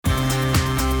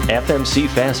FMC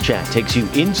Fast Chat takes you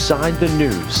inside the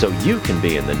news so you can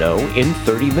be in the know in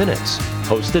 30 minutes.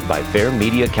 Hosted by Fair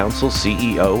Media Council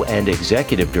CEO and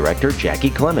Executive Director Jackie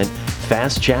Clement,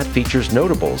 Fast Chat features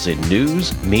notables in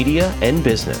news, media, and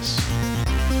business.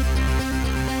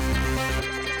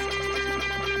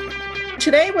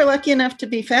 Today, we're lucky enough to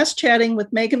be fast chatting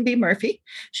with Megan B. Murphy.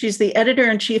 She's the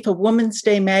editor-in-chief of Woman's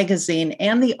Day magazine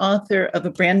and the author of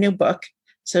a brand new book.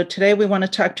 So today we want to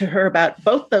talk to her about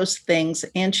both those things.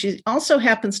 And she also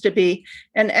happens to be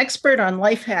an expert on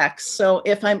life hacks. So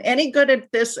if I'm any good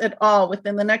at this at all,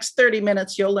 within the next 30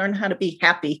 minutes, you'll learn how to be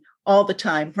happy all the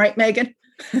time. Right, Megan?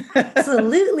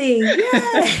 Absolutely.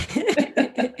 Yeah.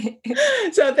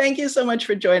 So thank you so much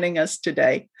for joining us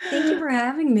today. Thank you for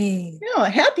having me. Yeah,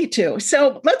 happy to.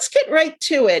 So let's get right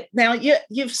to it. Now,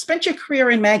 you've spent your career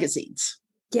in magazines.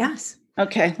 Yes.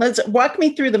 Okay, let's walk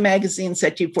me through the magazines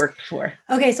that you've worked for.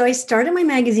 Okay, so I started my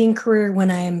magazine career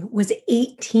when I was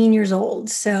 18 years old.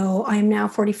 So I'm now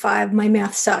 45. My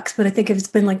math sucks, but I think it's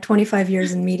been like 25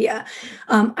 years in media.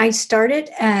 I started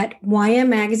at YM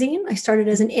Magazine. I started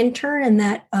as an intern, and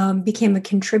that became a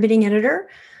contributing editor.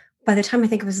 By the time I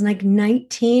think it was like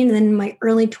 19, and then in my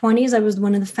early 20s, I was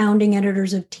one of the founding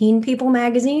editors of Teen People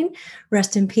magazine,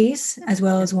 rest in peace, as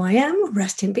well as YM,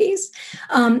 rest in peace.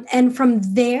 And from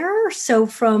there,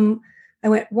 I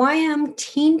went YM,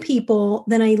 Teen People,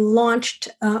 then I launched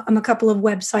a couple of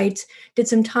websites, did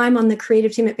some time on the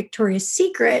creative team at Victoria's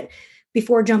Secret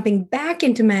before jumping back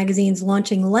into magazines,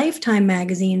 launching Lifetime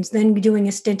magazines, then doing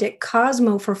a stint at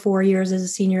Cosmo for 4 years as a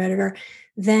senior editor,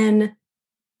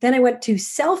 Then I went to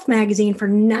Self Magazine for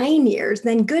 9 years,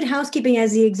 then Good Housekeeping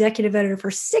as the executive editor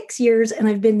for 6 years, and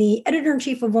I've been the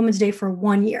editor-in-chief of Woman's Day for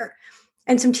 1 year.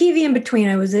 And some TV in between.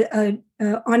 I was a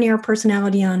on-air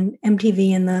personality on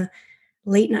MTV in the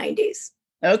late 90s.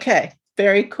 Okay,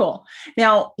 very cool.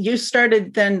 Now, you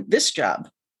started then this job.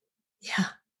 Yeah.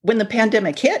 When the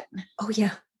pandemic hit. Oh,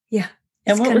 yeah. Yeah.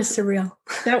 It's kind of surreal.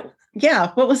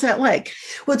 Yeah. What was that like?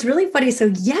 Well, it's really funny. So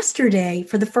yesterday,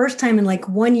 for the first time in like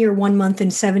 1 year, 1 month,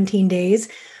 and 17 days,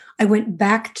 I went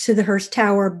back to the Hearst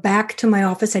Tower, back to my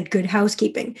office at Good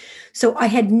Housekeeping. So I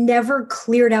had never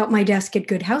cleared out my desk at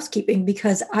Good Housekeeping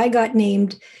because I got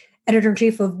named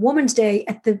editor-in-chief of Woman's Day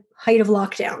at the height of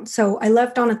lockdown. So I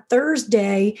left on a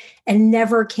Thursday and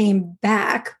never came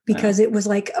back because it was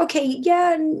like, okay,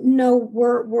 yeah, no,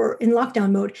 we're in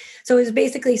lockdown mode. So it was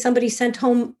basically somebody sent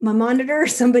home my monitor,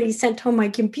 somebody sent home my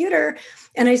computer,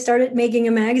 and I started making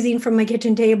a magazine from my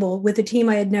kitchen table with a team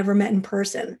I had never met in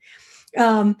person.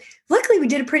 Luckily, we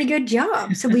did a pretty good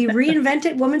job. So we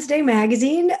reinvented Women's Day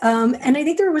magazine. And I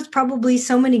think there was probably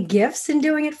so many gifts in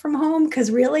doing it from home because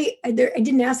really I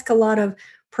didn't ask a lot of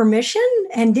permission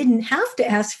and didn't have to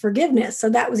ask forgiveness. So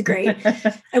that was great.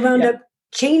 I wound up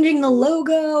changing the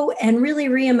logo and really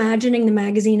reimagining the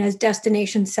magazine as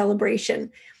destination celebration.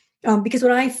 Because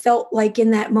what I felt like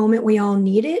in that moment we all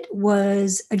needed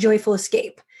was a joyful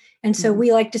escape. And so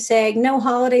we like to say, no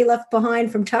holiday left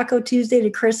behind from Taco Tuesday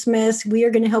to Christmas. We are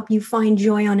going to help you find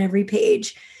joy on every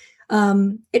page.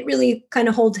 It really kind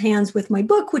of holds hands with my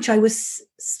book, which I was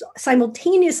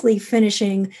simultaneously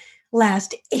finishing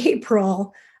last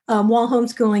April while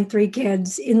homeschooling 3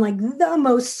 kids in like the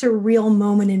most surreal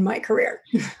moment in my career.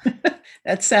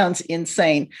 That sounds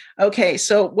insane. Okay,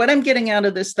 so what I'm getting out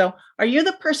of this, though, are you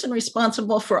the person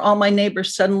responsible for all my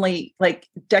neighbors suddenly like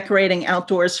decorating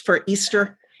outdoors for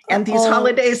Easter? And these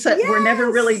holidays that were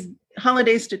never really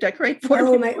holidays to decorate for.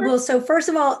 Well, so first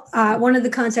of all, one of the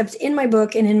concepts in my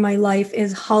book and in my life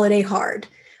is holiday hard.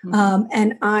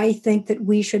 And I think that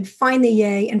we should find the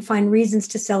yay and find reasons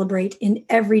to celebrate in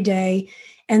every day.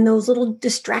 And those little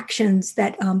distractions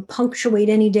that punctuate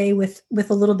any day with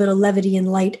a little bit of levity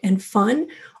and light and fun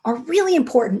are really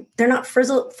important. They're not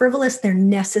frivolous, they're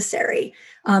necessary.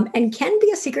 And can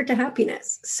be a secret to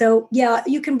happiness. So yeah,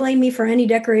 you can blame me for any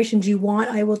decorations you want.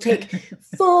 I will take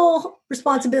full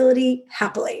responsibility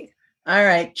happily. All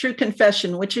right. True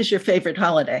confession. Which is your favorite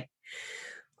holiday?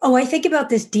 Oh, I think about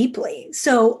this deeply.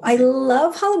 So I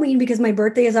love Halloween because my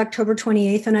birthday is October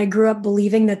 28th and I grew up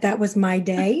believing that was my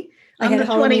day. I'm the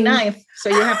 29th, so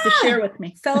you have to share with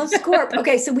me. Fellow Scorp.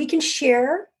 Okay, so we can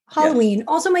share Halloween. Yes.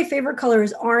 Also, my favorite color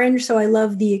is orange, so I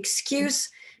love the excuse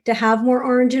to have more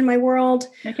orange in my world.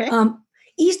 Okay.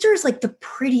 Easter is like the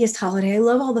prettiest holiday. I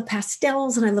love all the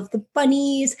pastels and I love the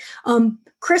bunnies.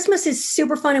 Christmas is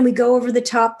super fun and we go over the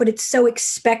top, but it's so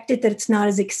expected that it's not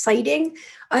as exciting.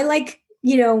 I like,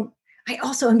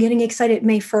 I'm getting excited.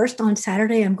 May 1st on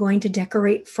Saturday, I'm going to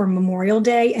decorate for Memorial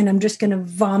Day, and I'm just going to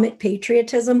vomit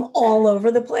patriotism all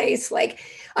over the place. Like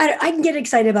I can get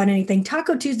excited about anything.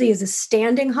 Taco Tuesday is a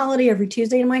standing holiday every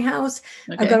Tuesday in my house.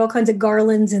 Okay. I've got all kinds of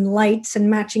garlands and lights and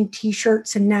matching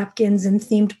t-shirts and napkins and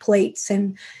themed plates.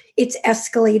 And it's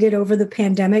escalated over the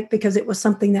pandemic because it was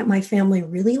something that my family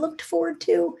really looked forward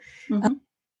to. Mm-hmm.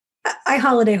 I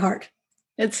holiday hard.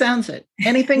 It sounds it.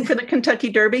 Anything for the Kentucky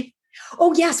Derby?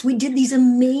 Oh, yes, we did these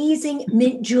amazing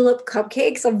mint julep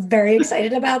cupcakes. I'm very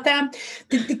excited about them.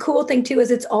 The cool thing, too,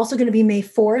 is it's also going to be May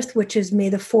 4th, which is May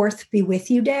the 4th be with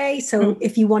you day. So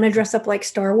if you want to dress up like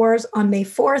Star Wars on May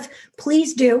 4th,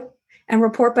 please do and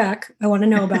report back. I want to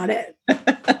know about it.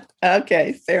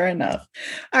 Okay, fair enough.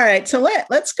 All right, so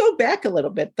let's go back a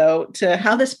little bit, though, to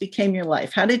how this became your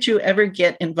life. How did you ever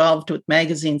get involved with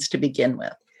magazines to begin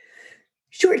with?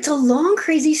 Sure. It's a long,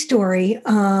 crazy story.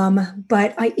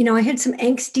 But I had some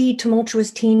angsty, tumultuous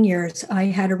teen years. I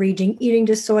had a raging eating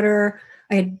disorder.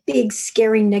 I had big,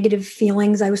 scary, negative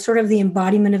feelings. I was sort of the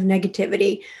embodiment of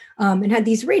negativity, and had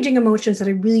these raging emotions that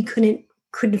I really couldn't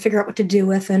figure out what to do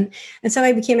with. And so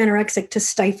I became anorexic to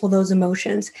stifle those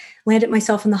emotions, landed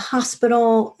myself in the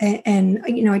hospital. And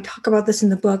I talk about this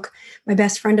in the book. My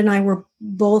best friend and I were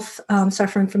both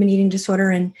suffering from an eating disorder,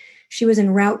 and she was en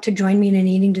route to join me in an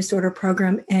eating disorder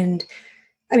program. And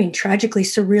tragically,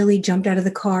 surreally jumped out of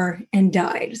the car and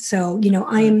died. So,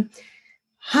 I am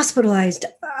hospitalized.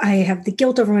 I have the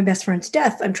guilt over my best friend's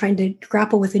death. I'm trying to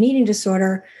grapple with an eating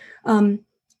disorder.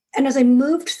 And as I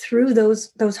moved through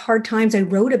those hard times, I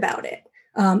wrote about it.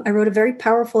 I wrote a very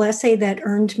powerful essay that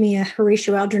earned me a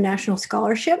Horatio Alger National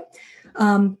Scholarship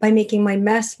by making my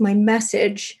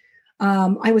message.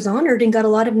 I was honored and got a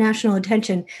lot of national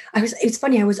attention. It's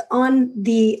funny. I was on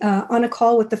a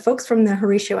call with the folks from the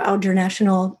Horatio Alger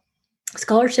National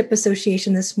Scholarship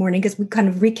Association this morning because we kind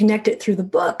of reconnected through the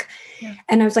book. Yeah.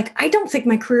 And I was like, I don't think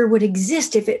my career would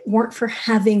exist if it weren't for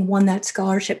having won that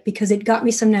scholarship, because it got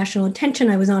me some national attention.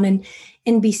 I was on an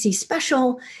NBC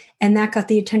special, and that got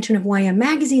the attention of YM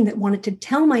Magazine that wanted to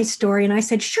tell my story. And I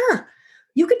said, sure,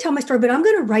 you could tell my story, but I'm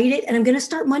going to write it, and I'm going to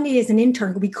start Monday as an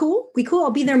intern. We cool?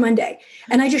 I'll be there Monday.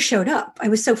 And I just showed up. I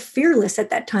was so fearless at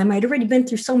that time. I'd already been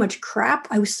through so much crap.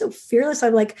 I was so fearless.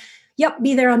 I'm like, yep,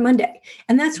 be there on Monday.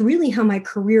 And that's really how my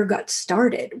career got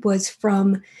started, was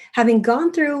from having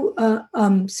gone through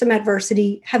some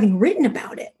adversity, having written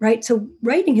about it, right? So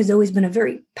writing has always been a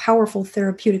very powerful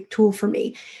therapeutic tool for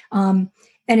me. And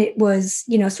it was,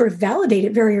 sort of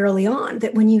validated very early on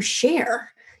that when you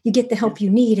share, you get the help you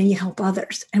need and you help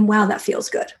others. And wow, that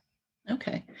feels good.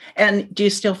 Okay. And do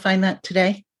you still find that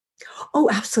today?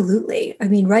 Oh, absolutely.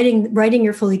 Writing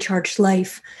Your Fully Charged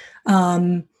Life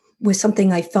was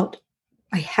something I felt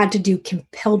I had to do,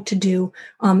 compelled to do.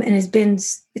 And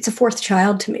it's a fourth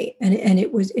child to me. And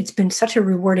it's been such a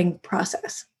rewarding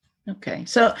process. Okay.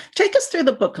 So take us through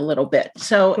the book a little bit.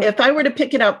 So if I were to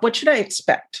pick it up, what should I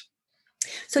expect?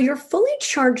 So Your Fully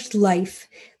Charged Life,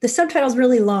 the subtitle's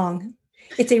really long.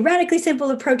 It's a radically simple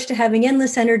approach to having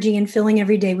endless energy and filling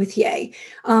every day with yay.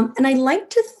 And I like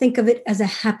to think of it as a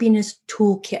happiness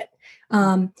toolkit.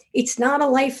 It's not a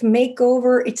life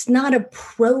makeover. It's not a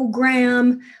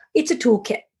program. It's a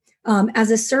toolkit. As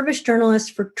a service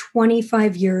journalist for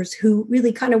 25 years, who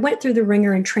really kind of went through the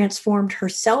ringer and transformed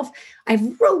herself,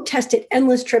 I've road tested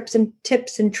endless trips and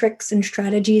tips and tricks and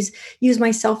strategies, used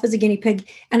myself as a guinea pig,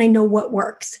 and I know what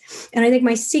works. And I think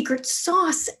my secret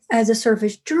sauce as a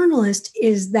service journalist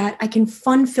is that I can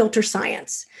fun filter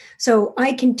science. So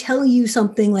I can tell you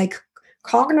something like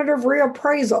cognitive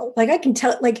reappraisal. Like I can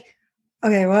tell,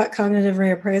 okay, what cognitive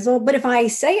reappraisal? But if I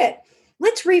say it,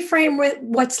 let's reframe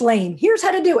what's lame. Here's how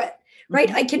to do it, right?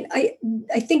 Mm-hmm.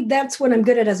 I think that's what I'm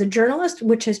good at as a journalist,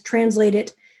 which has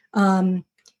translated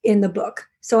in the book.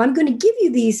 So I'm going to give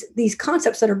you these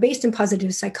concepts that are based in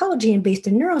positive psychology and based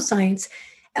in neuroscience,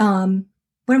 but I'm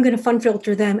going to fun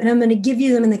filter them, and I'm going to give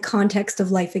you them in the context of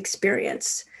life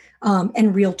experience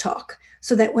and real talk.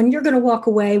 So that when you're going to walk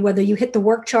away, whether you hit the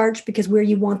work charge, because where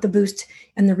you want the boost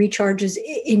and the recharge is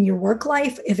in your work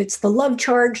life, if it's the love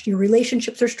charge, your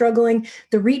relationships are struggling,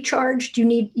 the recharged, you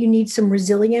need some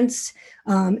resilience,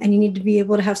 and you need to be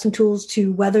able to have some tools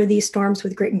to weather these storms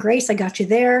with grit and grace. I got you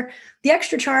there. The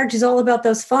extra charge is all about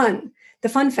the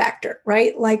fun factor,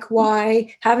 right? Like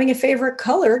why having a favorite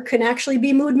color can actually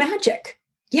be mood magic.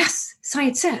 Yes,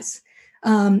 science says.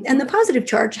 And the positive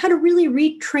charge, how to really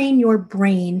retrain your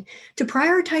brain to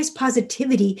prioritize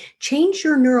positivity, change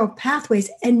your neural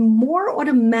pathways, and more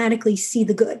automatically see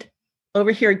the good.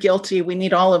 Over here, guilty. We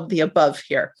need all of the above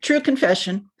here. True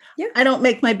confession. Yeah. I don't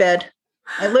make my bed.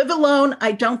 I live alone.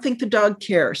 I don't think the dog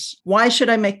cares. Why should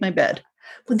I make my bed?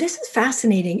 Well, this is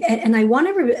fascinating. And I want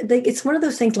everybody, like, it's one of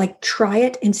those things like try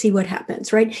it and see what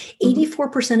happens, right?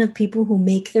 84% of people who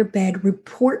make their bed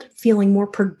report feeling more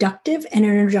productive and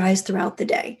energized throughout the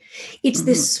day. It's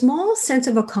this small sense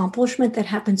of accomplishment that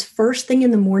happens first thing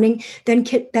in the morning,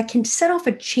 that can set off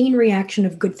a chain reaction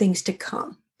of good things to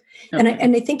come. Okay.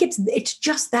 And I think it's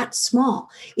just that small.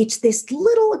 It's this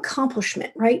little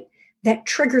accomplishment, right, that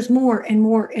triggers more and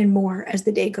more and more as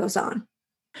the day goes on.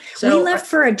 So we left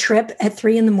for a trip at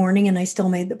 3 a.m. and I still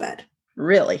made the bed.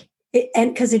 Really?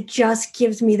 And because it just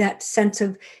gives me that sense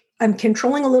of I'm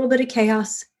controlling a little bit of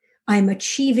chaos. I'm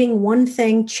achieving one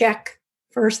thing, check,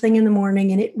 first thing in the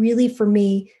morning. And it really, for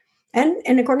me,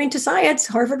 and according to science,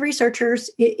 Harvard researchers,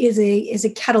 it is a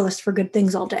catalyst for good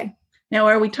things all day. Now,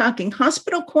 are we talking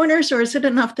hospital corners, or is it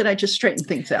enough that I just straighten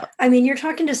things out? I mean, you're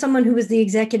talking to someone who was the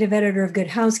executive editor of Good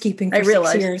Housekeeping for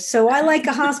 6 years. So I like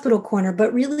a hospital corner,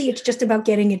 but really it's just about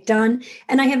getting it done.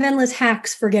 And I have endless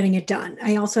hacks for getting it done.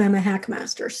 I also am a hack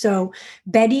master. So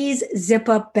Betty's Zip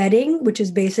Up Bedding, which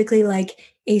is basically like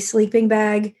a sleeping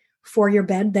bag for your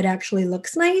bed that actually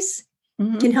looks nice,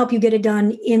 can help you get it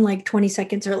done in like 20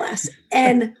 seconds or less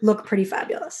and look pretty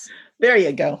fabulous. There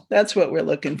you go. That's what we're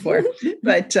looking for.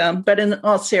 But in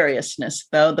all seriousness,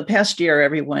 though, the past year,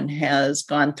 everyone has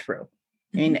gone through.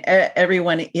 I mean,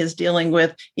 everyone is dealing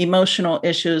with emotional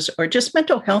issues or just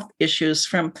mental health issues,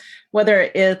 from whether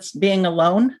it's being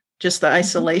alone, just the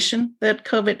isolation that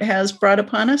COVID has brought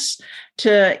upon us,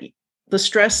 to the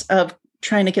stress of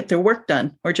trying to get their work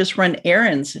done or just run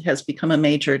errands has become a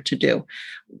major to do.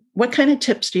 What kind of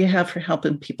tips do you have for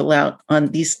helping people out on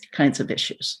these kinds of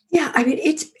issues? Yeah, I mean,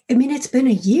 it's been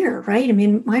a year, right? I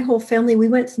mean, my whole family, we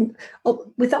went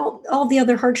with all the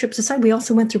other hardships aside, we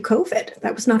also went through COVID.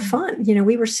 That was not fun. You know,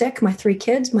 we were sick, my 3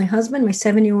 kids, my husband, my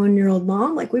 71-year-old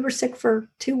mom, like we were sick for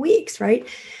 2 weeks, right?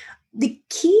 The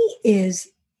key is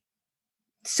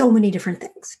so many different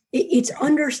things. It's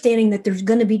understanding that there's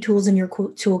going to be tools in your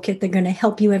toolkit that are going to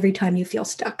help you every time you feel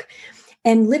stuck.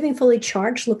 And living fully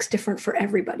charged looks different for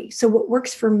everybody. So what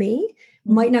works for me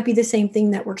might not be the same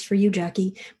thing that works for you,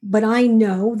 Jackie. But I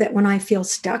know that when I feel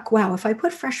stuck, wow, if I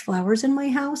put fresh flowers in my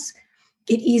house,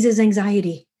 it eases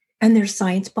anxiety. And there's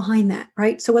science behind that,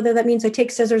 right? So whether that means I take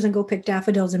scissors and go pick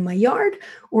daffodils in my yard,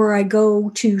 or I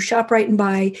go to ShopRite and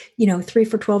buy, 3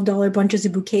 for $12 bunches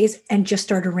of bouquets and just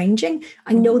start arranging,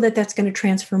 I know that that's going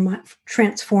to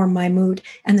transform my mood,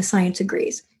 and the science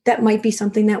agrees. That might be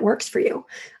something that works for you.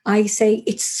 I say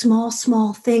it's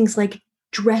small things like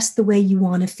dress the way you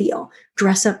want to feel,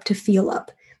 dress up to feel up.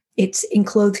 It's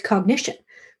enclothed cognition.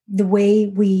 The way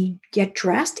we get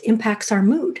dressed impacts our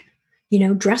mood.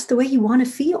 Dress the way you want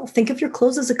to feel. Think of your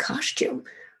clothes as a costume,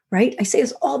 right? I say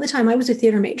this all the time. I was a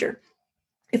theater major.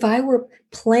 If I were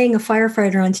playing a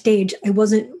firefighter on stage, I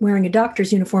wasn't wearing a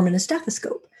doctor's uniform and a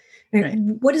stethoscope. Right?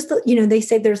 What is they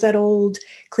say there's that old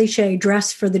cliche,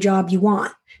 dress for the job you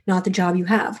want, not the job you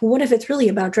have. Well, what if it's really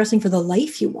about dressing for the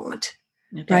life you want?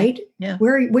 Okay. Right? Yeah.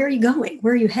 Where are you going?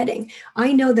 Where are you heading?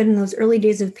 I know that in those early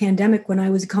days of the pandemic, when I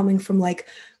was coming from like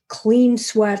clean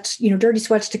sweats, dirty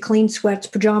sweats to clean sweats,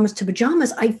 pajamas to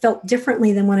pajamas, I felt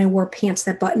differently than when I wore pants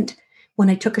that buttoned, when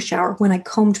I took a shower, when I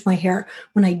combed my hair,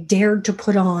 when I dared to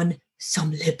put on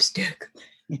some lipstick,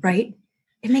 right?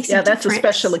 It makes a difference. That's a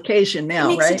special occasion now,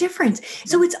 right? It makes a difference.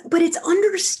 So it's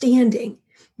understanding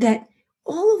that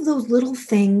all of those little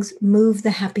things move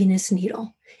the happiness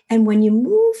needle. And when you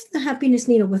move the happiness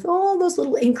needle with all those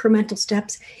little incremental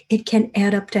steps, it can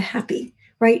add up to happy.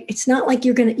 Right? It's not like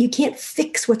you can't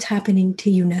fix what's happening to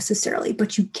you necessarily,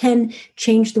 but you can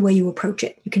change the way you approach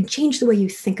it. You can change the way you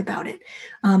think about it.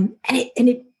 And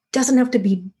it doesn't have to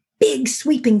be big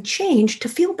sweeping change to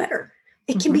feel better.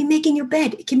 It can be making your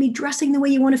bed. It can be dressing the way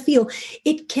you want to feel.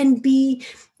 It can be,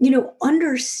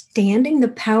 understanding the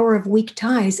power of weak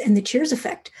ties and the cheers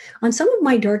effect. On some of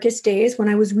my darkest days when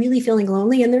I was really feeling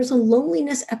lonely, and there's a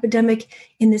loneliness epidemic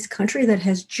in this country that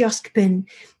has just been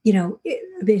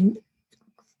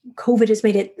COVID has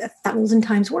made it 1,000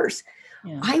 times worse.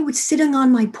 Yeah. I was sitting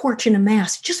on my porch in a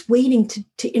mask, just waiting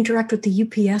to interact with the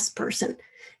UPS person.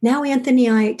 Now Anthony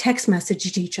and I text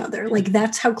messaged each other. Like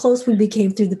that's how close we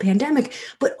became through the pandemic.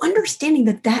 But understanding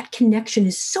that connection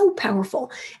is so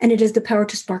powerful, and it has the power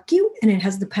to spark you, and it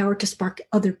has the power to spark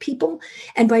other people.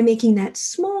 And by making that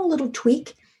small little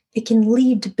tweak, it can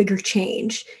lead to bigger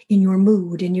change in your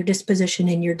mood, in your disposition,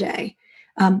 in your day.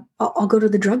 I'll go to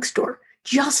the drugstore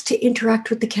just to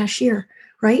interact with the cashier,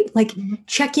 right? Like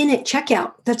check in at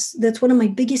checkout. That's one of my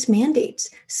biggest mandates.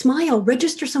 Smile,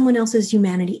 register someone else's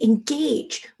humanity,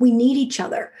 engage. We need each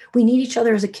other. We need each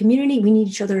other as a community. We need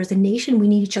each other as a nation. We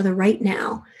need each other right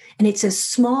now. And it's as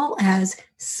small as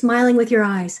smiling with your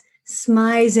eyes,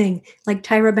 smizing, like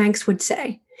Tyra Banks would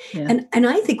say. Yeah. And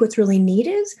I think what's really neat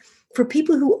is for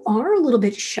people who are a little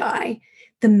bit shy,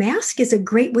 the mask is a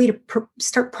great way to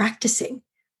start practicing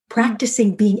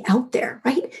being out there,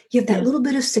 right? You have that little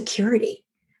bit of security.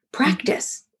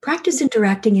 Practice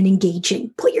interacting and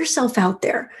engaging. Put yourself out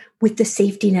there with the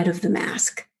safety net of the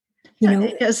mask.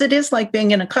 Because it is like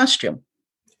being in a costume.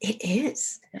 It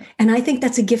is. Yeah. And I think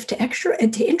that's a gift to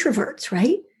introverts,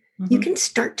 right? You can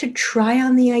start to try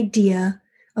on the idea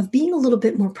of being a little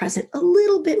bit more present, a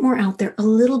little bit more out there, a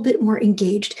little bit more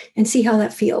engaged, and see how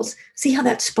that feels. See how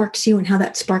that sparks you and how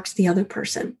that sparks the other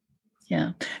person.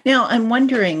 Yeah. Now, I'm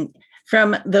wondering,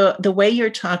 from the way you're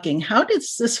talking, how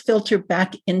does this filter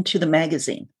back into the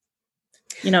magazine?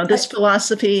 This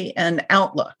philosophy and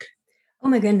outlook. Oh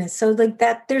my goodness. So like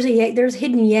that, there's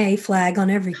hidden yay flag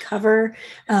on every cover.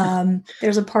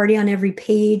 There's a party on every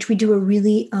page. We do a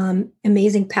really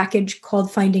amazing package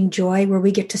called Finding Joy, where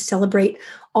we get to celebrate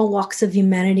all walks of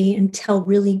humanity and tell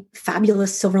really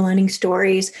fabulous silver lining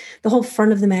stories. The whole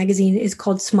front of the magazine is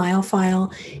called Smile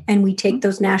File. And we take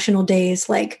those national days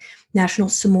like National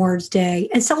S'mores Day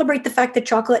and celebrate the fact that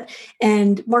chocolate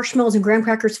and marshmallows and graham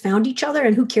crackers found each other.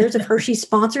 And who cares if Hershey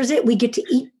sponsors it? We get to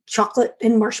eat chocolate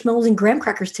and marshmallows and graham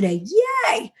crackers today.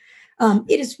 Yay!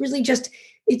 It is really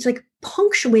it's like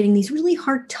punctuating these really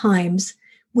hard times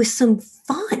with some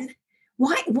fun.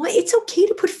 Why? It's okay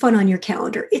to put fun on your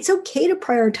calendar. It's okay to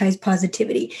prioritize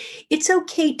positivity. It's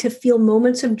okay to feel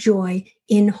moments of joy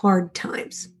in hard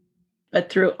times.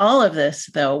 But through all of this,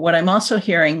 though, what I'm also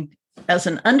hearing as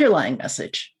an underlying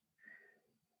message,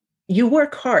 you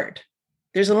work hard.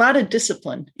 There's a lot of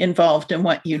discipline involved in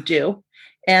what you do.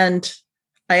 And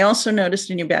I also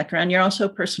noticed in your background, you're also a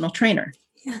personal trainer.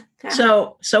 Yeah.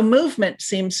 So movement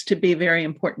seems to be very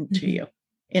important to you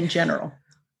in general.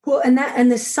 Well,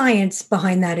 and the science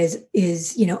behind that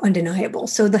is undeniable.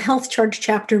 So the Health Charge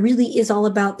chapter really is all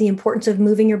about the importance of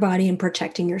moving your body and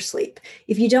protecting your sleep.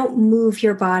 If you don't move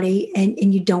your body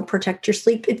and you don't protect your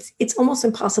sleep, it's almost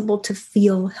impossible to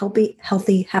feel healthy,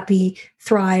 happy,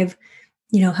 thrive,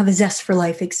 have a zest for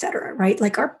life, et cetera, right?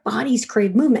 Like our bodies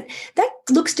crave movement. That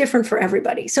looks different for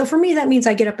everybody. So for me, that means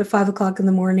I get up at 5 o'clock in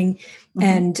the morning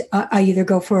and I either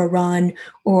go for a run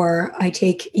or I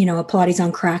take, a Pilates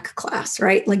on crack class,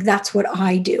 right? Like that's what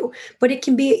I do. But it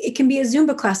can be a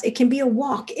Zumba class. It can be a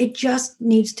walk. It just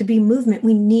needs to be movement.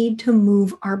 We need to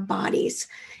move our bodies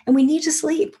and we need to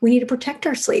sleep. We need to protect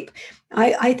our sleep.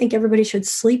 I think everybody should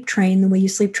sleep train the way you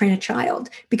sleep train a child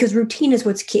because routine is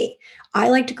what's key. I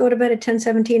like to go to bed at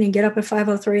 10:17 and get up at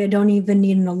 5:03. I don't even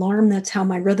need an alarm. That's how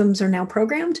my rhythms are now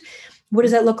programmed. What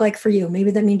does that look like for you?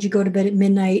 Maybe that means you go to bed at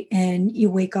midnight and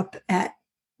you wake up at,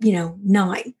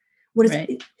 9.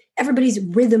 Everybody's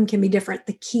rhythm can be different.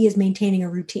 The key is maintaining a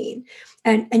routine.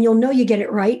 And you'll know you get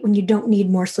it right when you don't need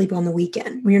more sleep on the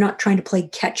weekend, when you're not trying to play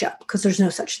catch up because there's no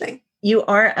such thing. You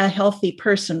are a healthy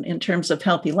person in terms of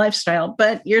healthy lifestyle,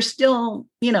 but you're still,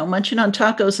 munching on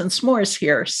tacos and s'mores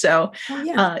here. So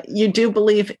you do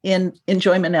believe in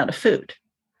enjoyment out of food.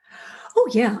 Oh,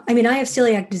 yeah. I mean, I have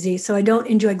celiac disease, so I don't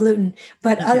enjoy gluten.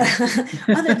 But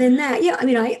other than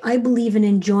that, I believe in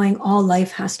enjoying all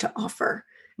life has to offer.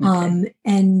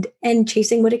 And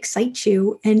chasing what excites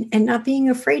you and not being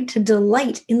afraid to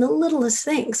delight in the littlest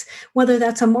things, whether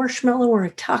that's a marshmallow or a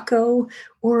taco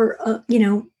or,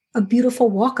 a beautiful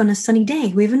walk on a sunny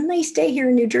day. We have a nice day here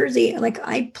in New Jersey. Like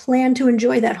I plan to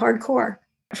enjoy that hardcore.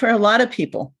 For a lot of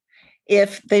people,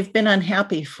 if they've been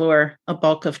unhappy for a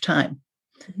bulk of time,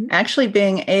 actually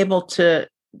being able to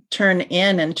turn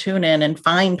in and tune in and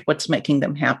find what's making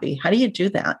them happy. How do you do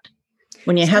that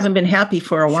when you haven't been happy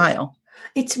for a while?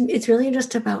 It's really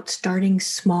just about starting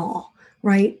small,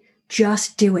 right?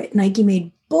 Just do it. Nike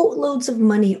made boatloads of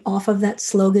money off of that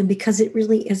slogan because it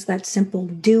really is that simple.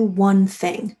 Do one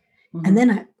thing. And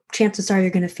then chances are you're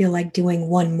going to feel like doing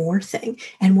one more thing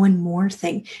and one more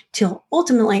thing till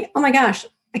ultimately, oh my gosh,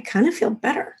 I kind of feel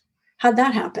better. How'd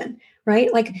that happen?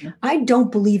 Right? Like, I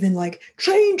don't believe in like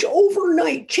change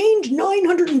overnight, change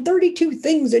 932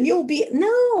 things and you'll be,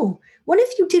 no. What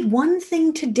if you did one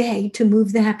thing today to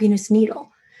move the happiness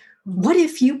needle? What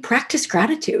if you practice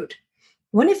gratitude?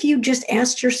 What if you just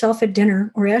asked yourself at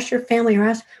dinner or asked your family or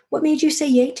asked, what made you say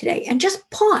yay today? And just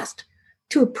paused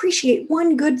to appreciate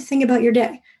one good thing about your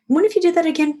day. What if you did that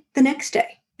again the next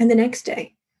day and the next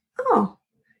day? Oh,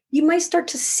 you might start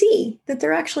to see that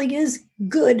there actually is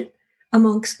good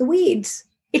amongst the weeds.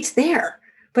 It's there.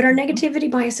 But our negativity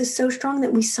bias is so strong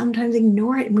that we sometimes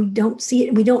ignore it and we don't see it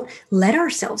and we don't let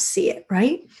ourselves see it,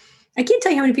 right? I can't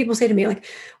tell you how many people say to me like,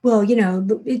 well,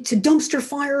 it's a dumpster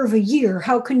fire of a year.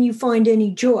 How can you find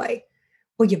any joy?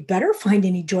 well, you better find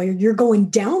any joy or you're going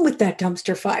down with that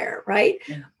dumpster fire, right?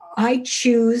 Yeah. I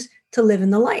choose to live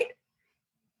in the light.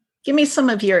 Give me some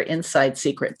of your inside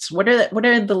secrets. What are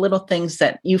the little things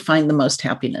that you find the most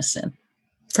happiness in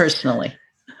personally?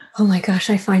 Oh my gosh,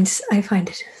 I find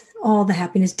it all the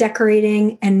happiness,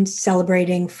 decorating and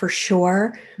celebrating for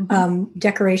sure. Mm-hmm.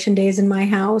 Decoration days in my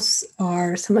house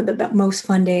are some of the most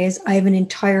fun days. I have an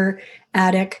entire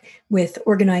attic with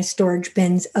organized storage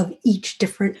bins of each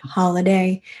different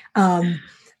holiday.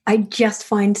 I just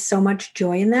find so much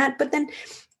joy in that.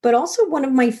 But also one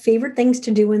of my favorite things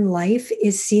to do in life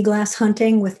is sea glass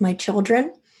hunting with my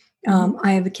children.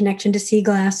 I have a connection to sea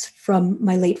glass from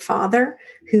my late father,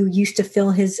 who used to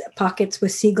fill his pockets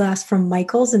with sea glass from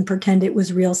Michael's and pretend it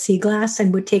was real sea glass,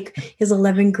 and would take his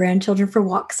 11 grandchildren for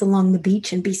walks along the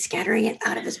beach and be scattering it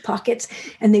out of his pockets.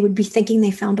 And they would be thinking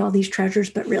they found all these treasures,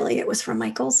 but really it was from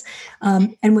Michael's.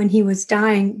 And when he was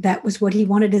dying, that was what he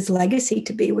wanted his legacy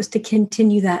to be, was to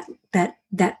continue that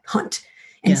hunt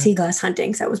and sea glass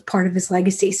hunting. So that was part of his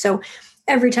legacy. So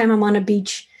every time I'm on a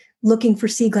beach looking for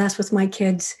sea glass with my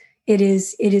kids, it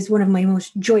is one of my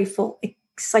most joyful,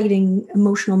 exciting,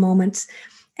 emotional moments.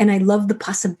 And I love the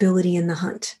possibility in the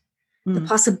hunt, the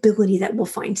possibility that we'll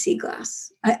find sea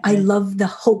glass. I love the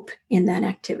hope in that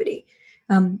activity.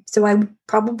 So I would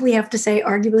probably have to say,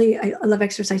 arguably, I love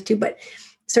exercise too, but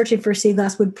searching for sea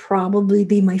glass would probably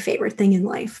be my favorite thing in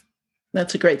life.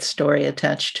 That's a great story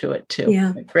attached to it too.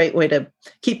 Yeah. A great way to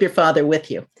keep your father with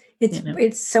you.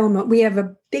 It's so, we have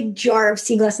a big jar of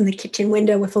sea glass in the kitchen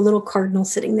window with a little cardinal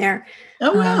sitting there.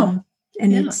 Oh, wow.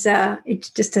 And it's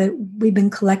just we've been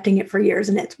collecting it for years,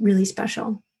 and it's really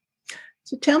special.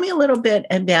 So tell me a little bit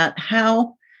about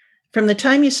how, from the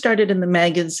time you started in the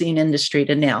magazine industry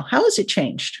to now, how has it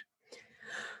changed?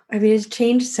 I mean, it's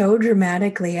changed so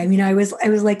dramatically. I mean, I was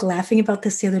like laughing about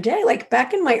this the other day. Like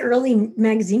back in my early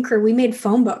magazine career, we made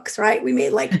phone books, right? We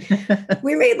made like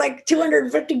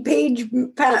 250 page,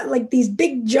 like these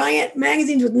big giant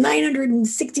magazines with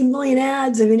 960 million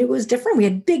ads. I mean, it was different. We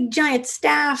had big giant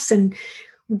staffs, and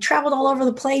we traveled all over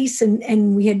the place,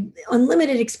 and we had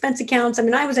unlimited expense accounts. I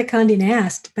mean, I was at Condé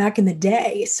Nast back in the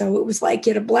day. So it was like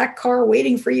you had a black car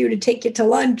waiting for you to take you to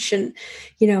lunch. And,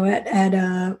 you know, at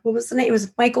what was the name? It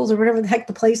was Michael's or whatever the heck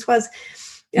the place was.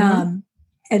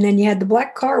 And then you had the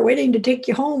black car waiting to take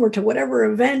you home or to whatever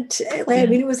event. I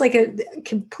mean, it was like a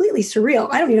completely surreal.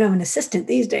 I don't even have an assistant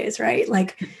these days, right?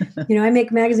 Like, you know, I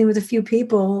make a magazine with a few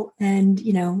people, and,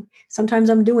 you know, sometimes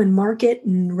I'm doing market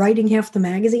and writing half the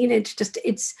magazine.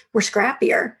 We're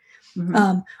scrappier.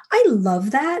 I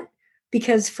love that,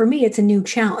 because for me, it's a new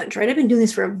challenge, right? I've been doing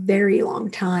this for a very long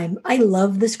time. I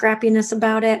love the scrappiness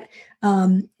about it.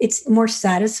 It's more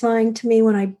satisfying to me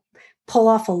when I pull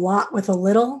off a lot with a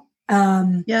little.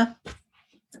 I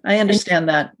understand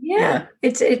that. Yeah.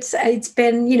 It's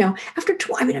been, you know,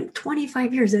 I'm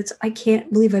 25 years. I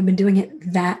can't believe I've been doing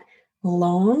it that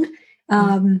long.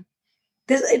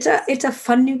 It's a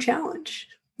fun new challenge.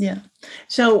 Yeah.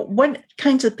 So what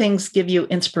kinds of things give you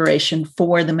inspiration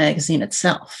for the magazine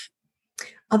itself?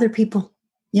 Other people.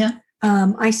 Yeah.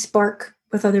 I spark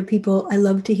with other people. I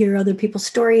love to hear other people's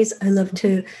stories. I love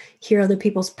to hear other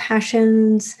people's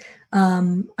passions.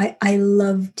 I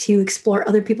love to explore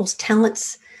other people's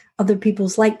talents, other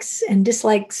people's likes and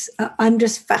dislikes. I'm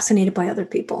just fascinated by other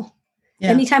people. Yeah.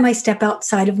 Anytime I step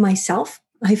outside of myself,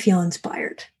 I feel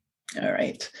inspired. All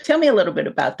right. Tell me a little bit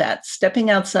about that, stepping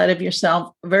outside of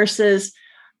yourself versus,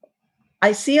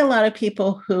 I see a lot of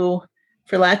people who,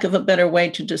 for lack of a better way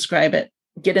to describe it,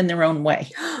 get in their own way.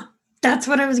 That's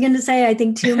what I was going to say. I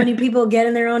think too many people get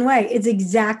in their own way. It's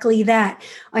exactly that.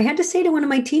 I had to say to one of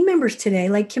my team members today,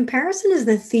 like, comparison is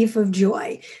the thief of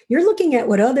joy. You're looking at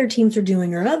what other teams are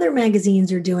doing or other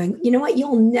magazines are doing. You know what?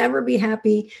 You'll never be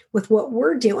happy with what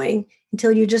we're doing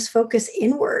until you just focus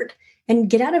inward and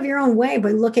get out of your own way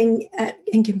by looking at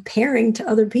and comparing to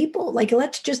other people. Like,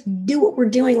 let's just do what we're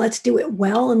doing. Let's do it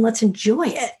well, and let's enjoy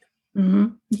it. Mm-hmm.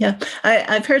 Yeah.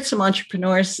 I've heard some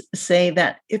entrepreneurs say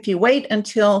that if you wait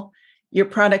until your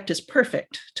product is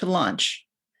perfect to launch,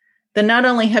 then not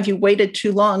only have you waited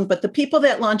too long, but the people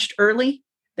that launched early,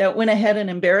 that went ahead and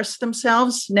embarrassed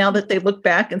themselves, now that they look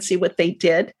back and see what they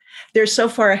did, they're so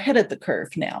far ahead of the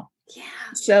curve now. Yeah.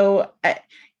 So,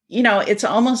 you know, it's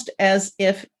almost as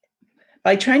if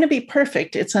by trying to be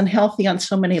perfect, it's unhealthy on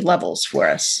so many levels for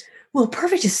us. Well,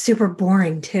 perfect is super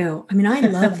boring too. I mean, I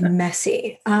love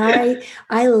messy. I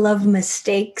love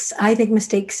mistakes. I think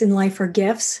mistakes in life are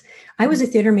gifts. I was a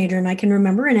theater major, and I can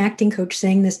remember an acting coach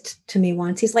saying this to me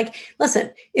once. He's like,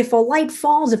 listen, if a light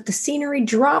falls, if the scenery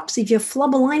drops, if you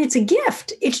flub a line, it's a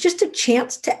gift. It's just a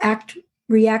chance to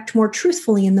react more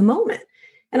truthfully in the moment.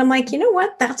 And I'm like, you know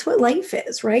what? That's what life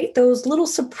is, right? Those little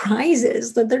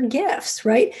surprises, that they're gifts,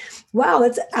 right? Wow,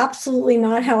 that's absolutely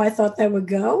not how I thought that would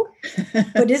go.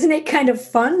 But isn't it kind of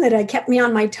fun that it kept me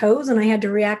on my toes and I had to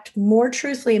react more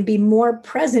truthfully and be more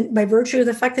present by virtue of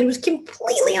the fact that it was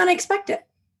completely unexpected?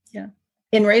 Yeah.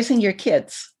 In raising your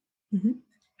kids,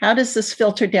 how does this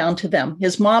filter down to them?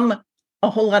 Is mom a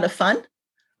whole lot of fun?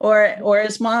 Or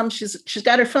is mom, she's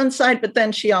got her fun side, but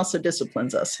then she also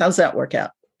disciplines us? How's that work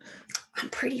out? I'm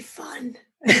pretty fun.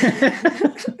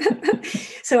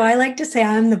 So I like to say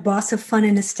I'm the boss of fun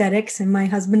and aesthetics, and my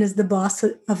husband is the boss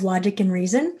of logic and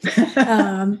reason.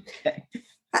 Okay.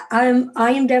 I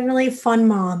am definitely a fun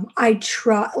mom. I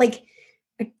try, like,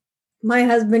 my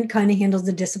husband kind of handles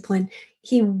the discipline.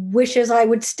 He wishes I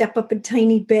would step up a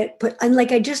tiny bit, but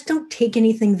I just don't take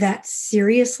anything that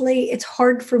seriously. It's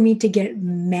hard for me to get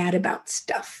mad about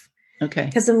stuff. Okay.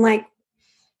 Because I'm like,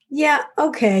 yeah,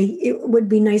 okay, it would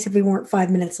be nice if we weren't 5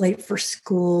 minutes late for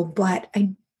school, but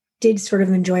I did sort of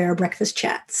enjoy our breakfast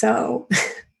chat. So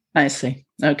I see.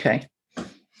 Okay.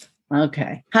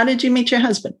 Okay. How did you meet your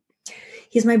husband?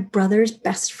 he's my brother's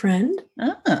best friend.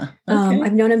 Okay.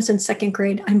 I've known him since second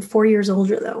grade. I'm 4 years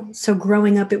older, though. So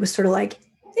growing up, it was sort of like,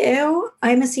 ew,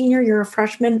 I'm a senior, you're a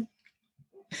freshman.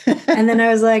 And then I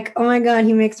was like, oh my God,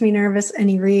 he makes me nervous and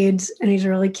he reads and he's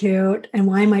really cute. And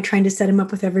why am I trying to set him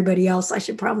up with everybody else? I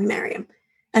should probably marry him.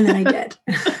 And then I did.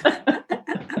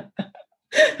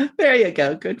 There you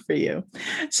go. Good for you.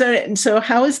 So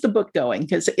how is the book going?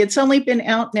 Because it's only been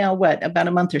out now, about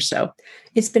a month or so?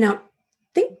 It's been out,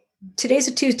 I think today's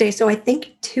a Tuesday. So I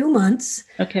think 2 months.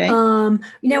 Okay.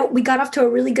 We got off to a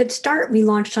really good start. We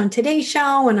launched on Today's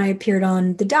Show and I appeared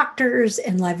on The Doctors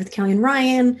and Live with Kelly and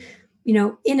Ryan,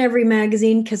 in every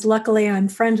magazine, because luckily I'm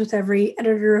friends with every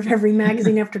editor of every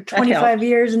magazine after 25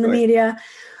 years in the media.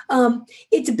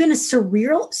 It's been a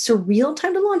surreal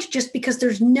time to launch just because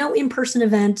there's no in-person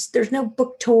events. There's no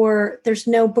book tour. There's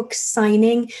no book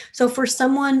signing. So for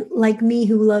someone like me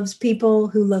who loves people,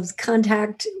 who loves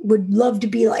contact, would love to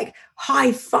be like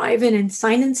high-fiving and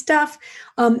signing stuff.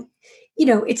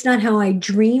 It's not how I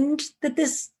dreamed that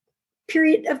this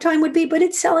period of time would be, but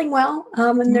it's selling well.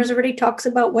 And there's already talks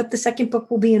about what the second book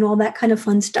will be and all that kind of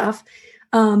fun stuff.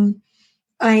 I'm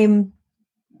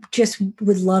just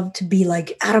would love to be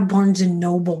like at a Barnes and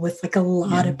Noble with like a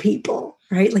lot of people,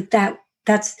 right? Like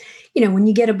that's, when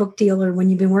you get a book deal or when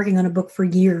you've been working on a book for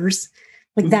years,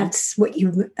 like that's what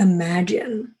you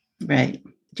imagine. Right.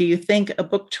 Do you think a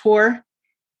book tour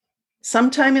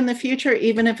sometime in the future,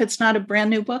 even if it's not a brand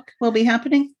new book, will be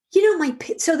happening?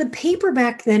 So the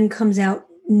paperback then comes out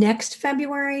next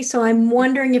February. So I'm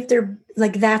wondering if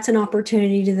that's an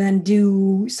opportunity to then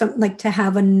do something, like to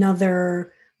have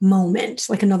another moment,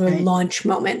 like another launch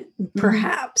moment,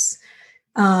 perhaps.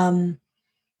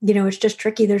 It's just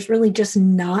tricky. There's really just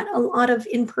not a lot of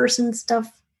in-person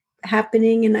stuff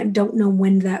happening, and I don't know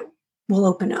when that will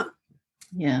open up.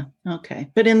 Yeah. Okay.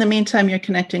 But in the meantime, you're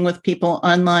connecting with people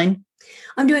online.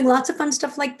 I'm doing lots of fun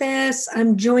stuff like this.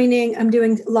 I'm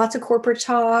doing lots of corporate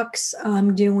talks.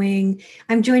 I'm joining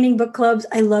book clubs.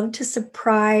 I love to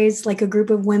surprise like a group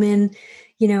of women,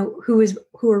 who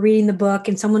are reading the book,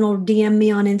 and someone will DM me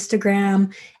on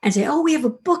Instagram and say, oh, we have a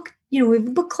book, we have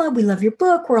a book club. We love your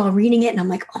book. We're all reading it. And I'm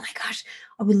like, oh my gosh,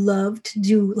 I would love to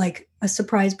do like a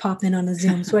surprise pop in on a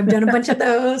Zoom. So I've done a bunch of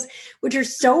those, which are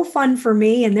so fun for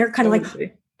me. And they're kind of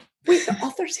like, wait, the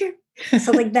author's here.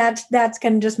 So like that's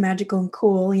kind of just magical and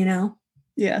cool,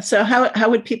 Yeah. So how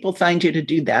would people find you to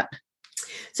do that?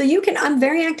 So I'm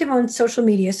very active on social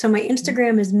media. So my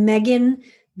Instagram is Megan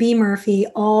B. Murphy,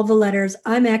 all the letters.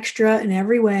 I'm extra in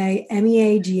every way.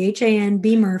 MEAGHAN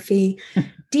B. Murphy.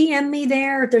 DM me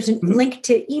there. There's a link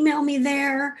to email me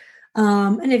there.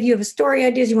 And if you have a story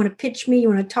ideas, you want to pitch me, you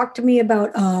want to talk to me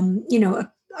about,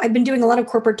 I've been doing a lot of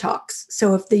corporate talks.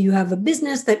 So if you have a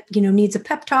business that, needs a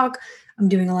pep talk, I'm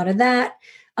doing a lot of that.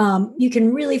 You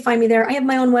can really find me there. I have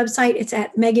my own website. It's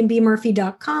at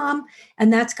meganbmurphy.com.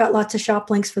 And that's got lots of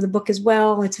shop links for the book as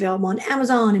well. It's available on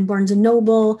Amazon and Barnes and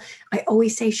Noble. I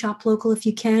always say shop local if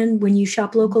you can. When you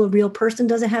shop local, a real person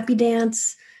does a happy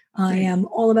dance. I am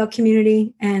all about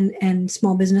community and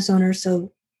small business owners.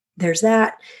 So there's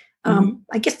that.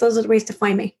 I guess those are the ways to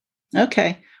find me.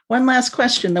 Okay. One last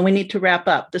question, then we need to wrap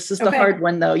up. This is the hard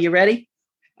one, though. You ready?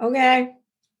 Okay.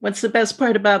 What's the best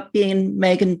part about being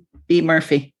Megan B.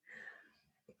 Murphy?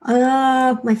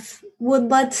 Let's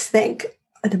think.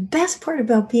 The best part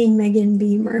about being Megan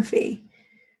B. Murphy.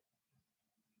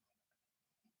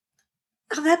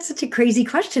 Oh, that's such a crazy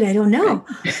question. I don't know.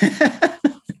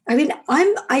 I mean,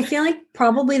 I feel like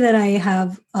probably that I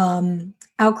have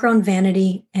outgrown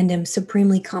vanity and am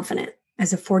supremely confident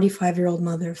as a 45-year-old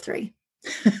mother of 3.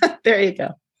 There you go.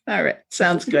 All right.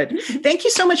 Sounds good. Thank you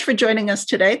so much for joining us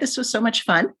today. This was so much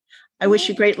fun. I wish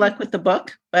you great luck with the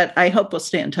book, but I hope we'll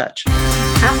stay in touch.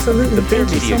 Absolutely. The Fair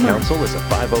Thank you Media so much. Council is a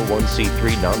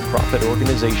 501c3 nonprofit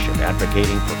organization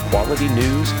advocating for quality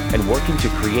news and working to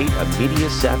create a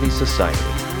media-savvy society.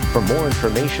 For more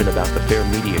information about the Fair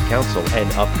Media Council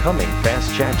and upcoming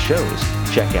Fast Chat shows,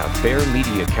 check out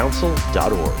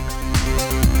fairmediacouncil.org.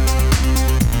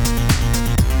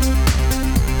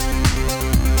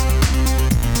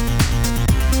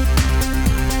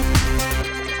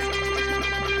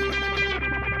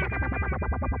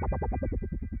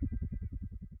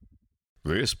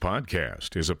 This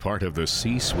podcast is a part of the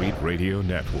C-Suite Radio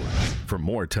Network. For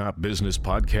more top business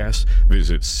podcasts,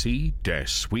 visit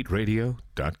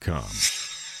c-suiteradio.com.